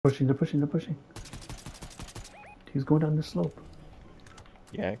Pushing, they're pushing, they're pushing. He's going down the slope.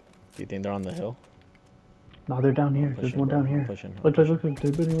 Yeah. Do you think they're on the hill? No, they're down here. There's one down here. Look, look, look,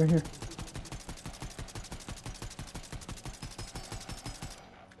 they're building right here.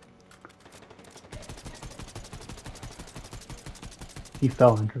 He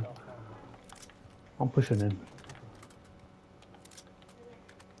fell, Andrew. I'm pushing in.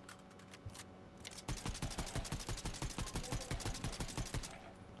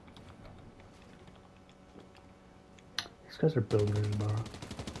 These guys are builders, bro.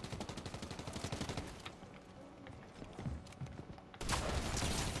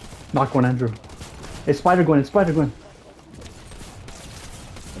 Knock one, Andrew. It's Spider-Gwen, it's Spider-Gwen.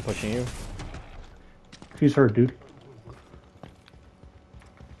 I'm pushing you. She's hurt, dude.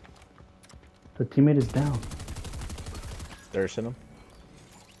 The teammate is down. There's him.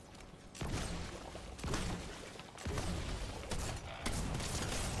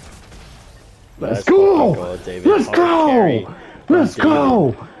 Let's go! Let's go! Let's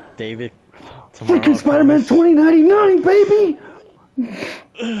go! David. Freaking Spider-Man 2099, baby!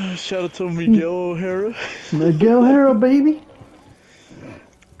 Shout out to Miguel O'Hara. Miguel O'Hara, baby!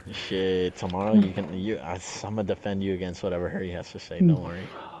 Shit, tomorrow I'm gonna defend you against whatever Harry has to say. Don't worry.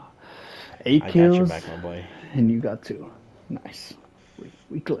 8 kills. I got your back, my boy. And you got 2. Nice.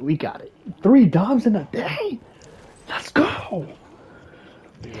 We got it. 3 dubs in a day. Let's go.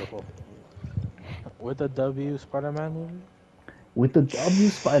 Beautiful. With the W Spider-Man movie? With the W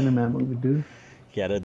Spider-Man movie, dude. He had a